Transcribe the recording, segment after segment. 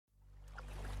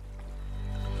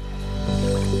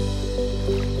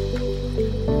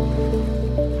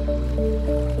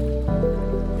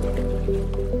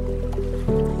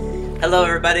Hello,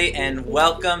 everybody, and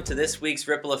welcome to this week's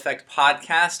Ripple Effect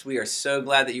podcast. We are so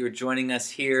glad that you are joining us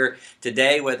here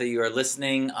today, whether you are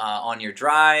listening on your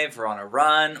drive or on a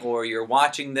run or you're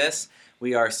watching this.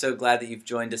 We are so glad that you've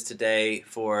joined us today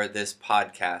for this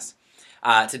podcast.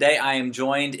 Today, I am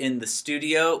joined in the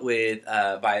studio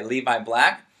by Levi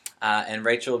Black and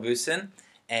Rachel Busin,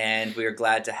 and we are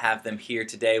glad to have them here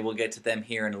today. We'll get to them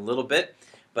here in a little bit,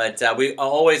 but we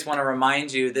always want to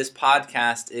remind you this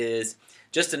podcast is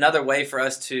just another way for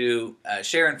us to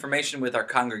share information with our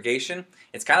congregation.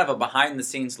 It's kind of a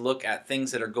behind-the-scenes look at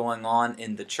things that are going on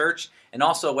in the church, and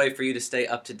also a way for you to stay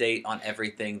up to date on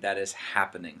everything that is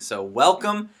happening. So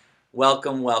welcome,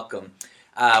 welcome, welcome.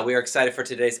 We are excited for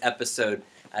today's episode.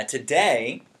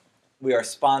 Today, we are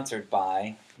sponsored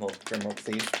by, little drum roll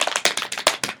please,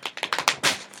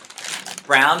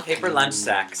 brown paper lunch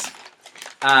sacks.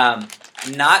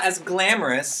 Not as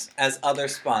glamorous as other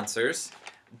sponsors,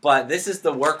 but this is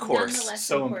the workhorse.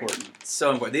 So important.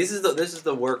 So important. This is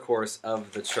the workhorse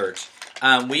of the church.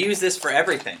 We use this for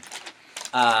everything.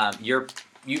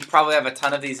 You probably have a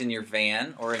ton of these in your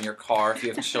van or in your car if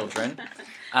you have children,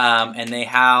 and they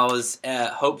house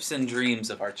hopes and dreams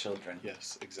of our children.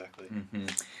 Yes, exactly. Mm-hmm.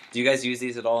 Do you guys use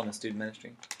these at all in the student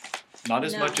ministry? Not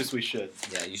as much as we should.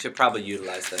 Yeah, you should probably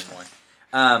utilize them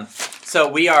more. So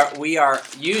we are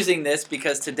using this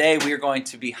because today we are going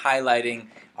to be highlighting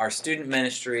our student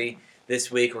ministry this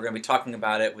week. We're going to be talking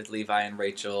about it with Levi and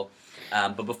Rachel.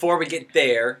 But before we get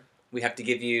there, we have to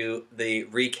give you the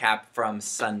recap from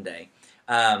Sunday.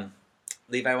 Levi,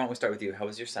 why don't we start with you? How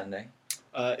was your Sunday?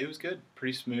 It was good.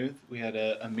 Pretty smooth. We had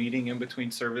a meeting in between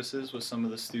services with some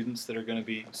of the students that are going to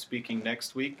be speaking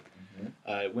next week.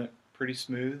 Mm-hmm. It went pretty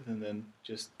smooth, and then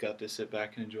just got to sit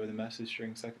back and enjoy the message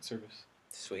during second service.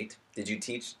 Sweet. Did you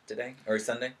teach today or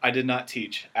Sunday? I did not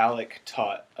teach. Alec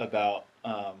taught about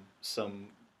some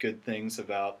good things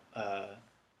about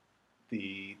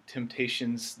the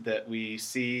temptations that we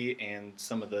see and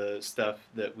some of the stuff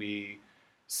that we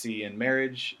see in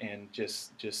marriage and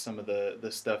just some of the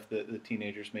stuff that the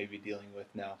teenagers may be dealing with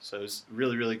now. So it was a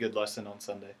really, really good lesson on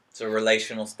Sunday. So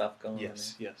relational stuff going on?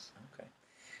 Yes, yes. Okay.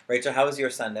 Rachel, how was your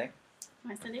Sunday?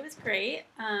 My Sunday was great.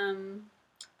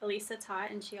 Elisa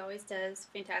taught, and she always does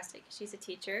fantastic. She's a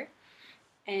teacher.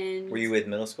 And were you with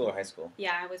middle school or high school?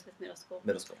 Yeah, I was with middle school.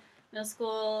 Middle school. Middle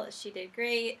school, she did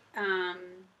great.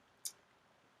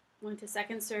 Went to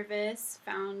second service,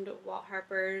 found Walt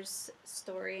Harper's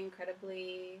story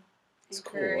incredibly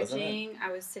encouraging. Cool, wasn't it?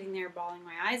 I was sitting there bawling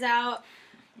my eyes out,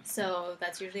 so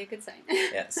that's usually a good sign.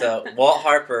 Yeah, so Walt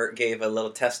Harper gave a little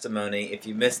testimony. If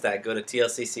you missed that, go to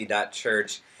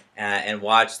tlcc.church and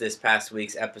watch this past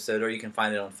week's episode, or you can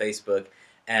find it on Facebook.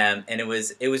 And it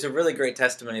was a really great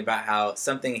testimony about how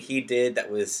something he did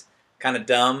that was kind of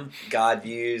dumb, God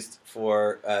used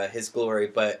for His glory,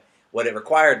 but what it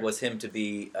required was him to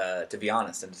be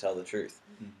honest and to tell the truth.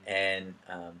 Mm-hmm. And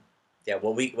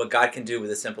what God can do with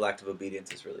a simple act of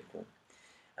obedience is really cool.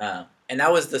 And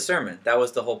that was the sermon. That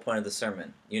was the whole point of the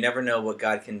sermon. You never know what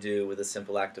God can do with a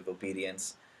simple act of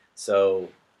obedience, so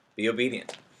be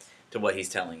obedient to what He's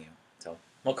telling you. So,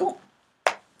 well, cool.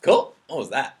 What was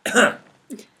that?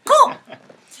 Cool.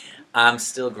 I'm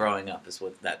still growing up, is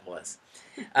what that was.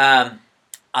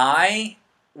 I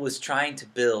was trying to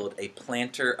build a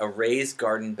raised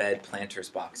garden bed planter's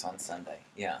box on Sunday.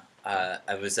 Yeah, I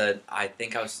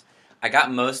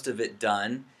got most of it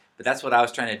done, but that's what I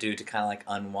was trying to do to kind of like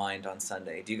unwind on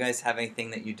Sunday. Do you guys have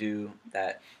anything that you do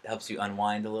that helps you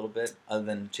unwind a little bit, other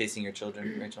than chasing your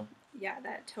children, Rachel? Yeah,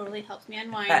 that totally helps me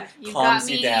unwind. You got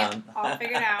me down. All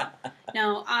figured out.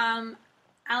 No,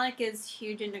 Alec is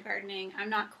huge into gardening. I'm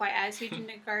not quite as huge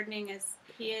into gardening as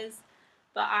he is,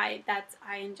 but I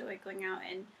enjoy going out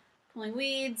and pulling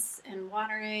weeds and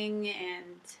watering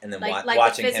and then like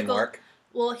watching the physical, him work.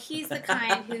 Well, he's the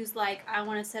kind who's like, I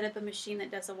want to set up a machine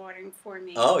that does the watering for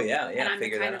me. Oh yeah. And I'm the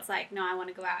kind that that's like, no, I want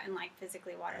to go out and like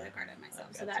physically water the garden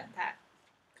myself. So that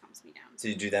calms me down. So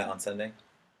you do that on Sunday?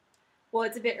 Well,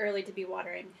 it's a bit early to be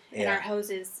watering, and our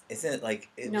hose is... Isn't it like...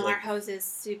 our hose is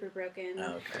super broken.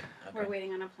 Oh, okay. We're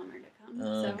waiting on a plumber to come.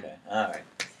 Okay, all right.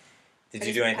 Did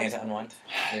you do anything to unwind?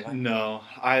 No,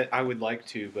 I would like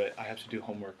to, but I have to do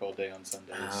homework all day on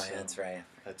Sundays. Oh, yeah, that's right.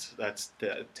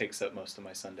 That takes up most of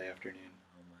my Sunday afternoon.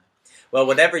 Well,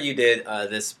 whatever you did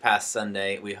this past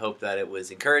Sunday, we hope that it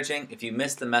was encouraging. If you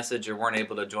missed the message or weren't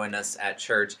able to join us at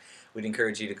church, we'd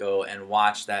encourage you to go and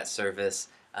watch that service.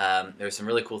 There's some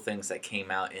really cool things that came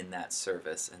out in that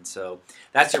service. And so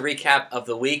that's a recap of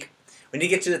the week. We need to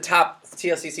get to the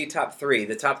TLCC top three.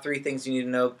 The top three things you need to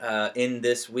know in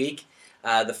this week.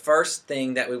 The first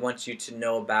thing that we want you to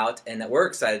know about and that we're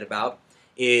excited about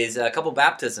is a couple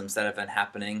baptisms that have been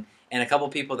happening and a couple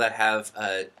people that have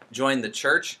joined the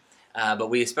church, but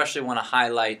we especially want to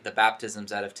highlight the baptisms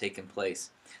that have taken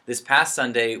place. This past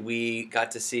Sunday, we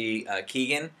got to see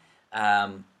Keegan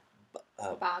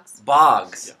Boggs.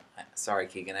 Yeah. Sorry,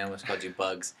 Keegan, I almost called you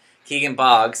Bugs. Keegan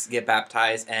Boggs get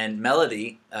baptized, and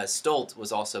Melody Stolt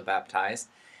was also baptized.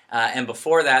 And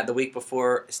before that, the week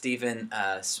before, Stephen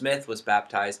Smith was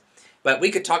baptized. But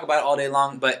we could talk about it all day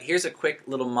long, but here's a quick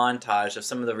little montage of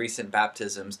some of the recent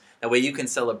baptisms. That way you can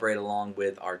celebrate along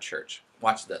with our church.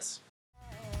 Watch this.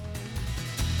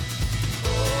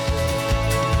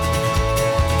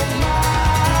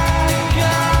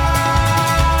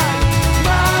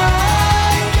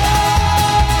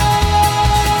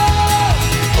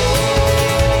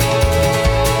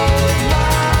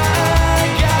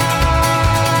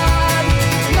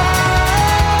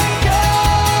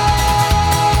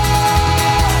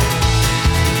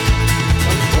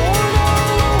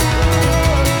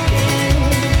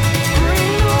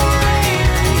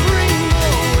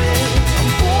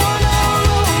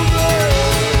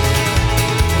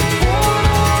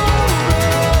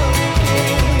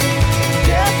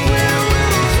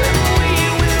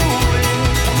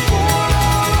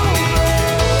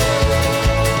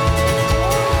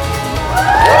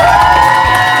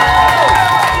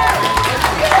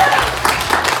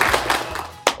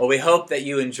 Well, we hope that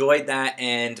you enjoyed that,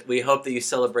 and we hope that you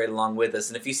celebrate along with us.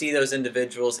 And if you see those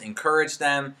individuals, encourage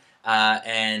them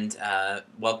and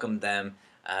welcome them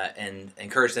and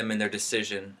encourage them in their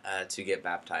decision to get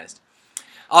baptized.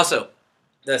 Also,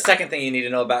 the second thing you need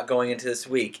to know about going into this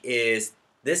week is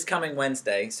this coming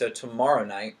Wednesday, so tomorrow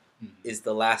night, is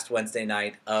the last Wednesday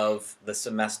night of the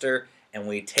semester, and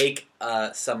we take a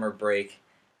summer break.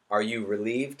 Are you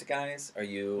relieved, guys? Are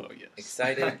you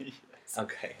excited? Yes.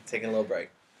 Okay, taking a little break.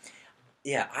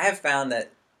 Yeah, I have found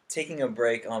that taking a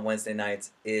break on Wednesday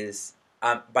nights is,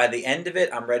 by the end of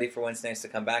it, I'm ready for Wednesday nights to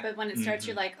come back. But when it starts,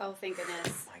 you're like, oh, thank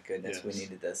goodness. My goodness, Yes. we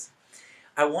needed this.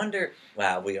 I wonder,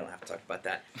 well, we don't have to talk about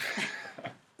that.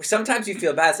 Sometimes you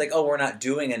feel bad. It's like, oh, we're not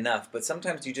doing enough. But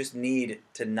sometimes you just need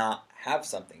to not have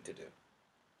something to do.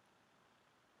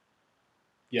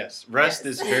 Yes, rest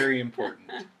is very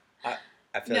important.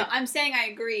 I feel No, like, I'm saying I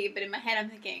agree, but in my head I'm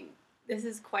thinking, this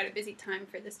is quite a busy time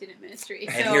for the student ministry.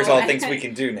 and so here's all the things we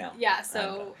can do now. Yeah,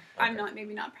 so Okay. I'm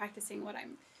maybe not practicing what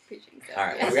I'm preaching. So. All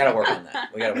right, well, we got to work on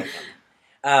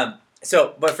that.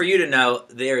 But for you to know,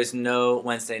 there is no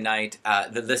Wednesday night.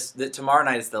 Tomorrow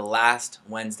night is the last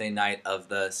Wednesday night of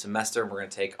the semester. We're going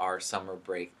to take our summer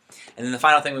break. And then the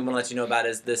final thing we want to let you know about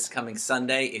is this coming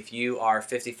Sunday. If you are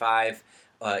 55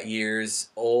 years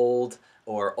old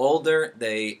or older,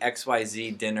 the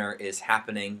XYZ dinner is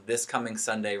happening this coming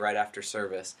Sunday right after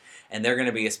service. And they're going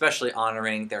to be especially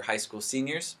honoring their high school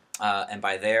seniors. And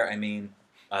by there, I mean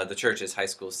the church's high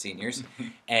school seniors.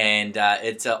 And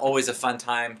it's always a fun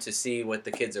time to see what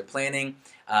the kids are planning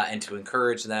and to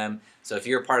encourage them. So if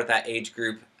you're a part of that age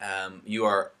group, you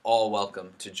are all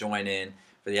welcome to join in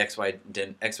for the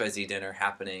XYZ dinner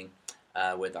happening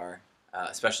with our,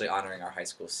 especially honoring our high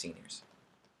school seniors.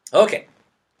 Okay,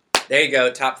 there you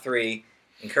go, top 3.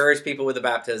 Encourage people with the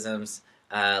baptisms.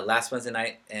 Last Wednesday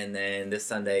night, and then this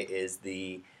Sunday is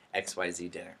the XYZ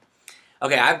dinner.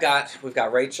 Okay, we've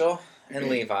got Rachel and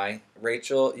Levi.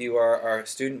 Rachel, you are our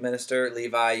student minister.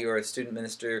 Levi, you are a student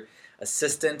minister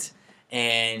assistant,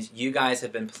 and you guys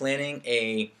have been planning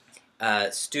a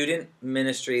student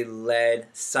ministry-led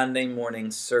Sunday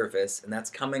morning service, and that's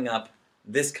coming up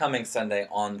this coming Sunday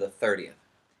on the 30th.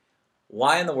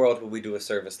 Why in the world would we do a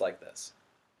service like this?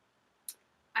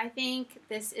 I think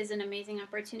this is an amazing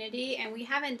opportunity, and we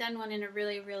haven't done one in a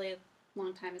really, really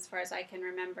long time as far as I can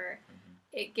remember. Mm-hmm.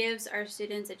 It gives our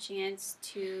students a chance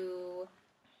to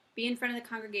be in front of the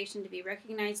congregation, to be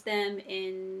recognized them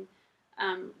in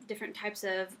different types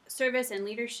of service and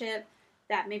leadership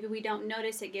that maybe we don't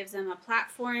notice. It gives them a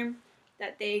platform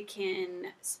that they can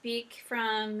speak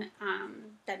from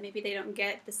that maybe they don't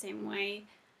get the same way.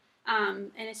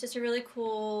 And it's just a really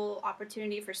cool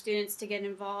opportunity for students to get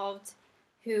involved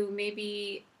who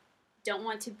maybe don't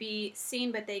want to be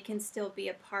seen, but they can still be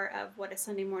a part of what a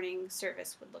Sunday morning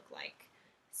service would look like.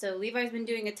 So Levi's been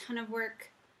doing a ton of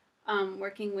work,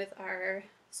 working with our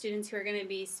students who are going to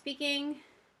be speaking.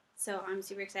 So I'm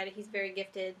super excited. He's very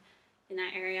gifted in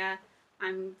that area.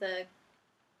 I'm the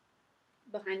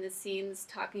behind the scenes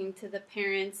talking to the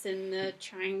parents and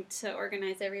trying to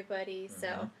organize everybody.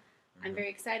 So I'm very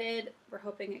excited. We're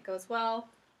hoping it goes well.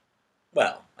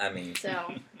 Well, I mean,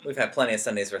 we've had plenty of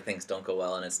Sundays where things don't go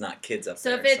well, and it's not kids up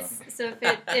there. So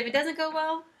if it doesn't go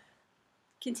well,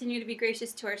 continue to be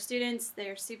gracious to our students.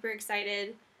 They're super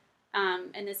excited,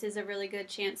 and this is a really good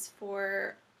chance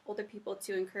for older people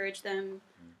to encourage them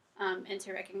and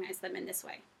to recognize them in this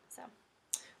way. So,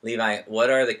 Levi, what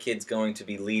are the kids going to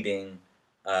be leading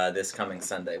this coming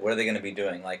Sunday? What are they going to be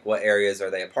doing? Like, what areas are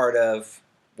they a part of?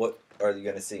 What are you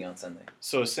going to see on Sunday?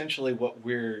 So essentially what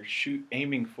we're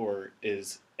aiming for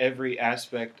is every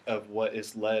aspect of what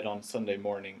is led on Sunday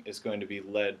morning is going to be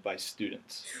led by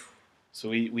students. So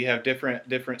we have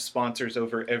different sponsors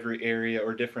over every area,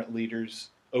 or different leaders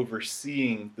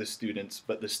overseeing the students,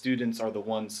 but the students are the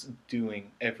ones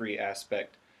doing every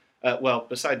aspect. Well,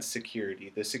 besides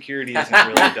security. The security isn't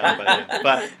really done by them.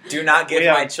 But do not give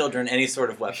my children any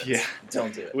sort of weapons. Yeah.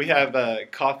 Don't do it. We have a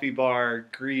coffee bar,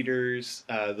 greeters.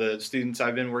 The students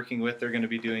I've been working with, they're going to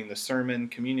be doing the sermon,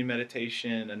 communion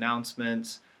meditation,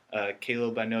 announcements.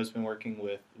 Caleb, I know, has been working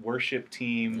with worship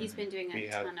team. He's been doing a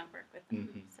ton of work with them.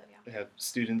 Mm-hmm. So, yeah. We have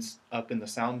students up in the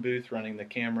sound booth running the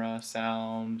camera,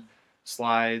 sound,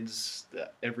 slides,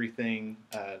 everything.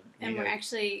 And we're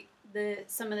actually...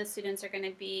 some of the students are going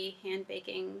to be hand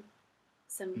baking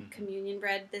some communion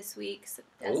bread this week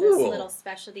as this little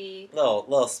specialty. Little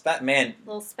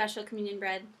special communion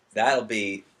bread. That'll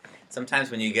be... Sometimes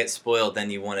when you get spoiled, then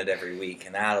you want it every week,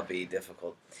 and that'll be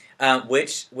difficult.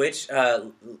 Which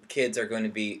kids are going to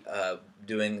be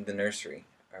doing the nursery?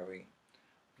 Are we?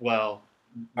 Well,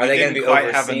 are they going to be quite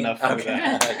overseen? Have enough of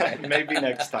that. Maybe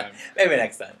next time. Maybe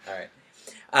next time. All right.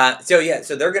 So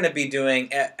they're going to be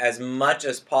doing as much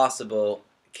as possible.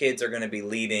 Kids are going to be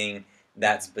leading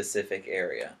that specific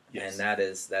area, yes. And that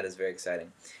is very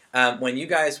exciting. When you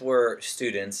guys were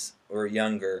students or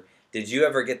younger, did you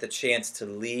ever get the chance to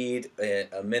lead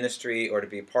a ministry or to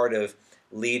be part of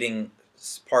leading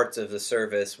parts of the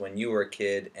service when you were a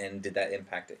kid, and did that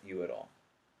impact you at all?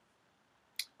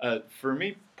 For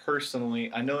me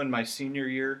personally, I know in my senior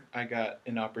year, I got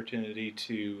an opportunity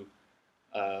to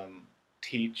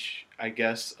teach, I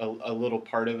guess, a little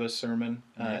part of a sermon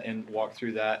and walk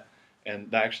through that.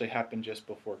 And that actually happened just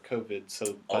before COVID.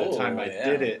 So by the time I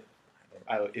did it,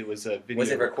 it was a video. Was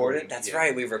it recorded? Recording. That's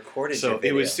right. We recorded so your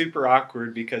video. It was super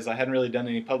awkward because I hadn't really done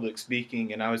any public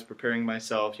speaking, and I was preparing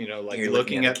myself, like You're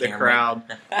looking at the crowd,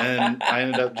 and I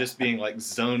ended up just being like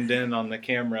zoned in on the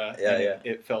camera.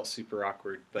 It felt super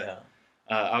awkward, but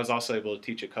I was also able to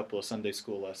teach a couple of Sunday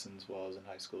school lessons while I was in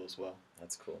high school as well.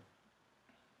 That's cool.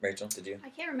 Rachel, did you? I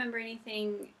can't remember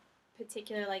anything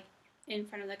particular like in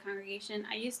front of the congregation.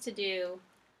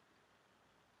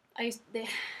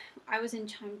 I was in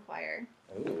chime choir.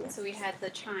 Ooh. So we had the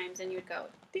chimes, and you would go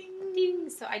ding ding.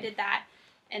 So I did that,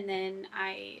 and then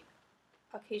I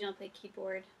occasionally played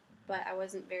keyboard, but I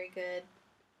wasn't very good.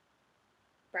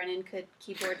 Brennan could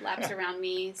keyboard laps around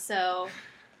me, so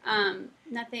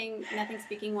nothing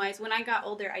speaking wise. When I got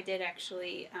older, I did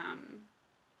actually.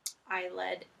 I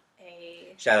led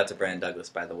a... Shout out to Brandon Douglas,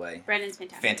 by the way. Brandon's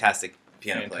fantastic. Fantastic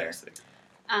piano player.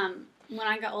 When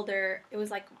I got older, it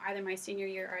was like either my senior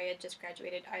year or I had just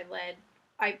graduated. I don't know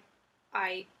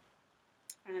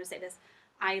how to say this.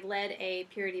 I led a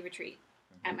purity retreat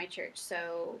at my church.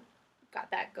 So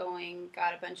got that going,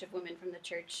 got a bunch of women from the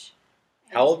church.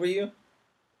 How old were you?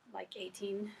 Like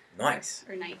 18. Nice.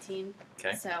 Or 19.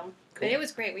 Okay. So, cool. But it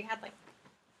was great. We had like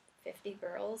 50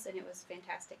 girls, and it was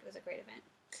fantastic. It was a great event.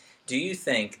 Do you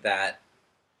think that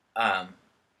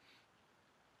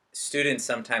students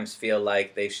sometimes feel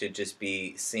like they should just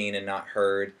be seen and not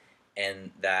heard, and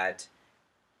that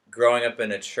growing up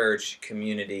in a church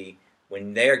community,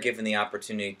 when they are given the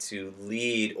opportunity to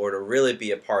lead or to really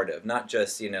be a part of, not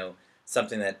just,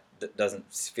 something that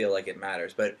doesn't feel like it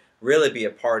matters, but really be a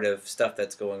part of stuff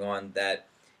that's going on, that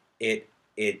it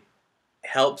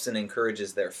helps and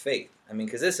encourages their faith? I mean,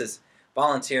 because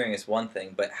volunteering is one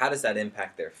thing, but how does that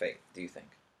impact their faith, do you think?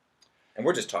 And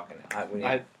we're just talking.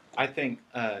 I think,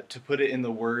 to put it in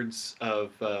the words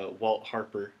of Walt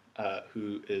Harper,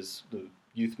 who is the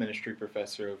youth ministry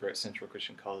professor over at Central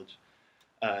Christian College,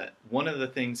 one of the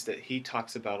things that he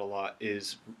talks about a lot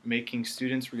is making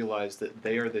students realize that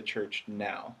they are the church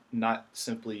now, not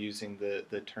simply using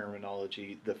the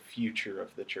terminology, the future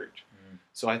of the church. Mm.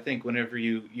 So I think whenever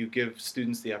you give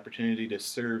students the opportunity to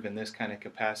serve in this kind of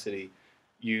capacity,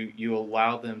 you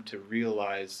allow them to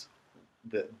realize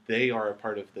that they are a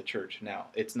part of the church now.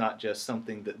 It's not just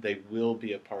something that they will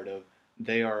be a part of.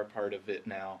 They are a part of it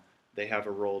now. They have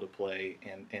a role to play,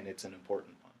 and it's an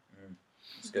important one. Mm.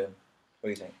 That's good. What do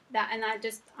you think?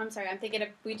 I'm sorry, I'm thinking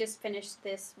we just finished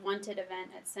this Wanted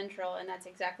event at Central, and that's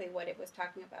exactly what it was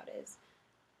talking about, is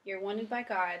you're wanted by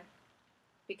God.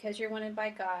 Because you're wanted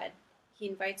by God, he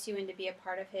invites you in to be a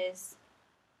part of his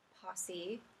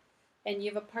posse, and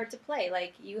you have a part to play.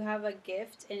 Like, you have a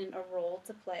gift and a role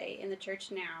to play in the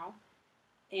church now.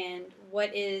 And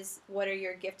what are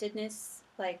your giftedness?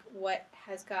 Like, what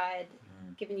has God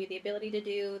given you the ability to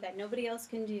do that nobody else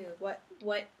can do? What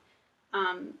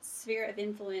sphere of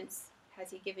influence has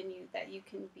He given you that you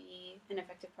can be an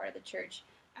effective part of the church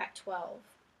at 12,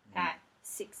 at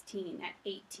 16, at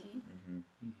 18?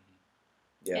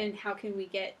 Yeah. And how can we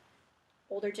get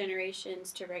older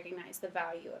generations to recognize the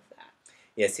value of that?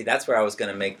 Yeah, see, that's where I was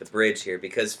going to make the bridge here,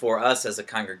 because for us as a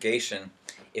congregation,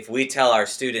 if we tell our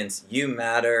students, you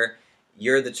matter,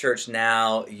 you're the church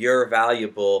now, you're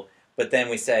valuable, but then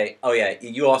we say, oh yeah,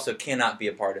 you also cannot be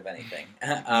a part of anything.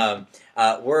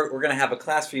 We're going to have a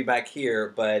class for you back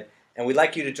here, and we'd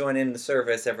like you to join in the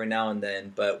service every now and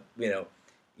then, but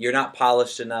you're not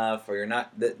polished enough, or you're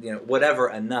not whatever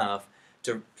enough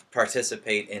to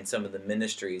participate in some of the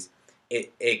ministries.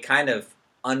 It kind of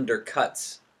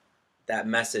undercuts that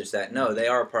message that no, they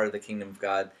are a part of the kingdom of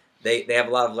God. They have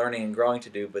a lot of learning and growing to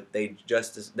do, but they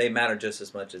matter just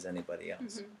as much as anybody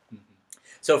else.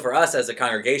 So for us as a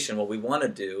congregation, what we want to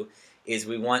do is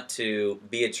we want to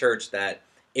be a church that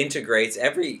integrates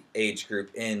every age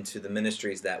group into the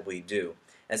ministries that we do.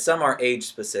 And some are age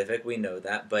specific, we know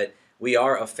that, but we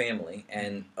are a family,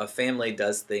 and a family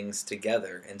does things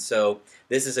together. And so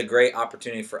this is a great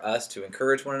opportunity for us to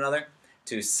encourage one another,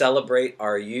 to celebrate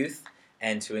our youth,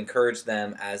 and to encourage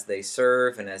them as they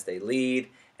serve and as they lead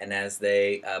and as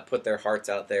they put their hearts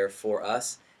out there for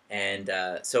us. And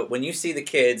so when you see the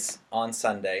kids on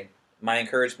Sunday, my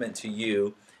encouragement to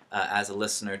you as a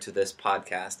listener to this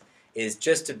podcast is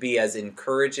just to be as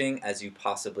encouraging as you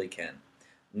possibly can.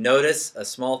 Notice a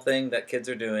small thing that kids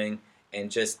are doing and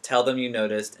just tell them you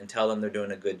noticed and tell them they're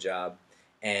doing a good job.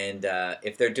 And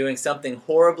if they're doing something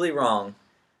horribly wrong,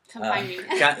 come find me.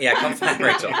 Come find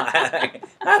Rachel.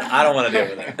 I don't want to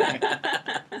deal with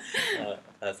it.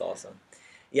 That's awesome.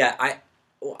 Yeah,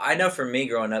 I know for me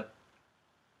growing up,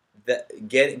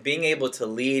 that being able to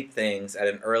lead things at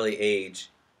an early age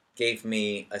gave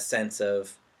me a sense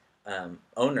of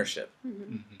ownership.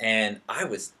 And I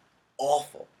was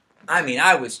awful. I mean,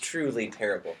 I was truly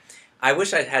terrible. I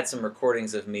wish I'd had some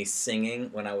recordings of me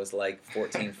singing when I was like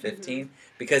 14, 15,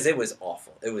 because it was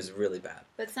awful. It was really bad.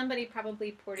 But somebody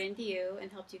probably poured into you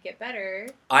and helped you get better.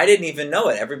 I didn't even know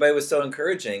it. Everybody was so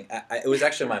encouraging. It was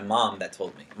actually my mom that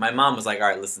told me. My mom was like, all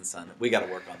right, listen, son, we got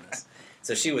to work on this.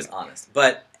 So she was honest.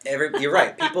 But you're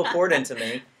right. People poured into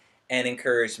me and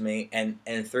encouraged me.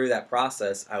 And through that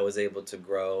process, I was able to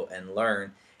grow and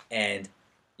learn. And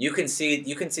you can see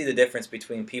the difference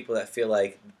between people that feel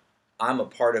like I'm a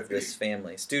part of this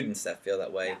family, students that feel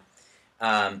that way,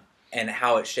 and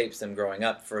how it shapes them growing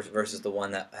up versus the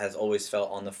one that has always felt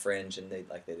on the fringe and they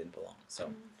didn't belong.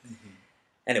 So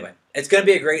anyway, it's going to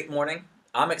be a great morning.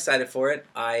 I'm excited for it.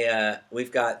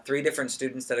 We've got 3 different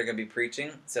students that are going to be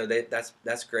preaching, so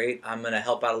that's great. I'm going to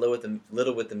help out a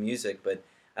little with the music, but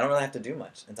I don't really have to do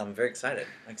much, and I'm very excited.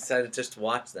 I'm excited just to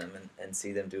watch them and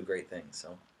see them do great things.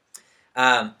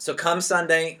 So come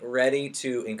Sunday, ready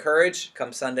to encourage.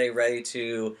 Come Sunday, ready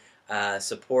to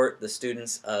support the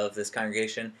students of this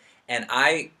congregation. And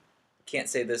I can't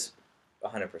say this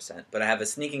 100%, but I have a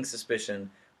sneaking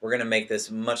suspicion we're going to make this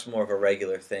much more of a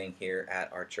regular thing here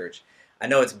at our church. I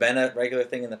know it's been a regular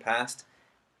thing in the past.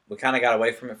 We kind of got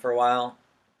away from it for a while.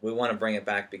 We want to bring it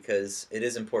back because it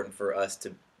is important for us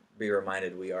to be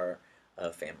reminded we are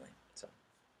a family. So,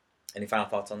 any final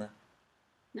thoughts on that?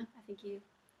 No, I think you...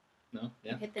 No,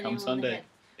 yeah. Hit the Come nail on the Sunday, head.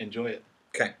 enjoy it.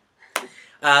 Okay.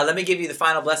 Let me give you the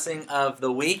final blessing of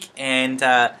the week, and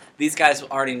these guys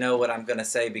already know what I'm going to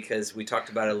say because we talked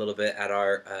about it a little bit at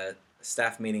our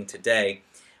staff meeting today.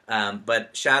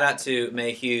 But shout out to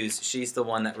May Hughes. She's the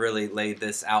one that really laid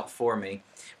this out for me.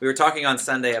 We were talking on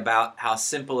Sunday about how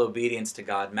simple obedience to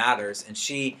God matters, and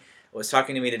she was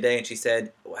talking to me today, and she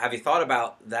said, have you thought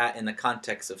about that in the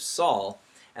context of Saul?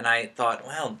 And I thought,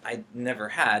 well, I never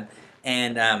had.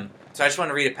 And so I just want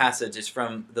to read a passage. It's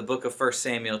from the book of 1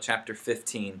 Samuel, chapter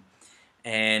 15.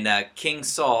 And King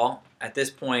Saul, at this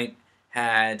point,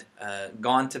 had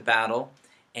gone to battle,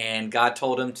 and God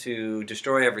told him to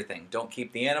destroy everything. Don't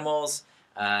keep the animals,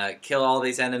 kill all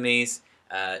these enemies,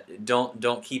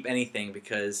 don't keep anything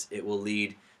because it will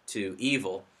lead to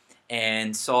evil.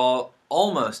 And Saul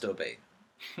almost obeyed.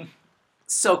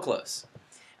 So close.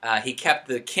 He kept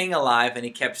the king alive, and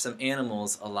he kept some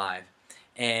animals alive.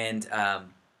 And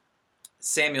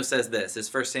Samuel says this.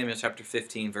 It's 1 Samuel chapter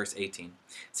 15, verse 18.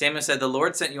 Samuel said, the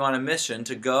Lord sent you on a mission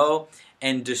to go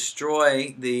and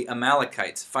destroy the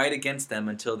Amalekites. Fight against them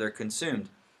until they're consumed.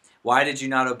 Why did you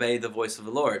not obey the voice of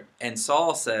the Lord? And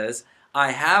Saul says,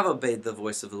 I have obeyed the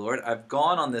voice of the Lord. I've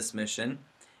gone on this mission,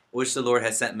 which the Lord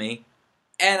has sent me,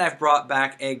 and I've brought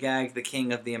back Agag, the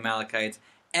king of the Amalekites,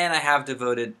 and I have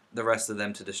devoted the rest of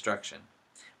them to destruction.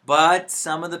 But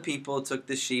some of the people took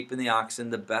the sheep and the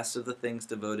oxen, the best of the things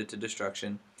devoted to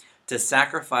destruction, to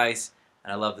sacrifice,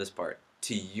 and I love this part,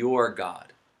 to your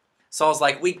God. Saul's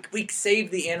like, we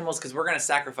saved the animals because we're going to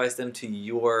sacrifice them to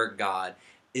your God.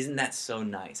 Isn't that so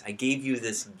nice? I gave you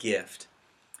this gift.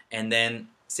 And then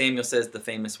Samuel says the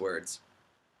famous words,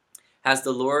 Has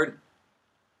the Lord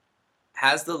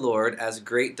as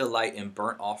great delight in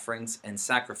burnt offerings and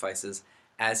sacrifices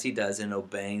as he does in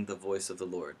obeying the voice of the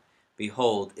Lord?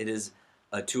 Behold, it is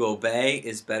to obey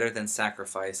is better than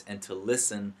sacrifice, and to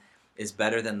listen is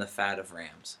better than the fat of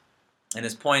rams. And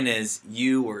his point is,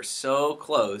 you were so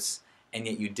close, and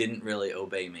yet you didn't really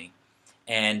obey me.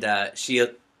 And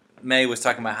May was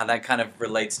talking about how that kind of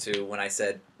relates to when I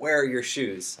said, where are your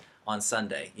shoes on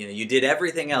Sunday? You did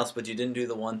everything else, but you didn't do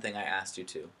the one thing I asked you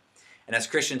to. And as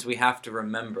Christians, we have to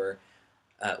remember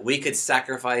we could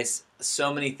sacrifice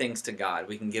so many things to God.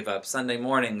 We can give up Sunday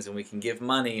mornings, and we can give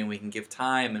money, and we can give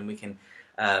time, and we can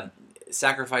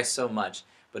sacrifice so much.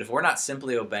 But if we're not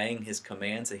simply obeying his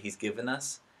commands that he's given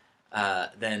us,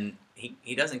 then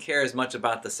he doesn't care as much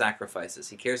about the sacrifices.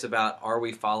 He cares about, are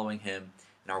we following him,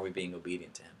 and are we being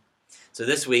obedient to him? So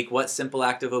this week, what simple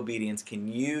act of obedience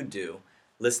can you do,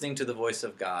 listening to the voice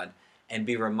of God, and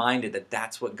be reminded that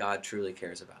that's what God truly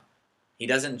cares about? He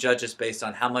doesn't judge us based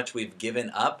on how much we've given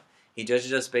up. He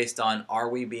judges us based on, are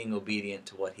we being obedient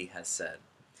to what he has said?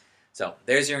 So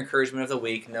there's your encouragement of the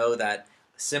week. Know that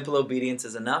simple obedience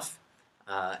is enough,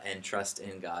 and trust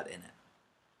in God in it.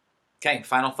 Okay,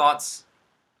 final thoughts?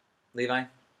 Levi, what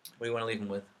do you want to leave them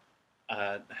with?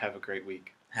 Have a great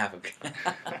week.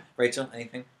 Rachel,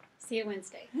 anything? See you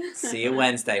Wednesday. See you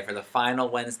Wednesday for the final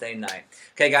Wednesday night.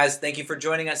 Okay, guys, thank you for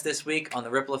joining us this week on the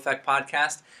Ripple Effect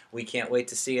Podcast. We can't wait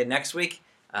to see you next week.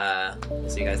 We'll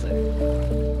see you guys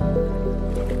later.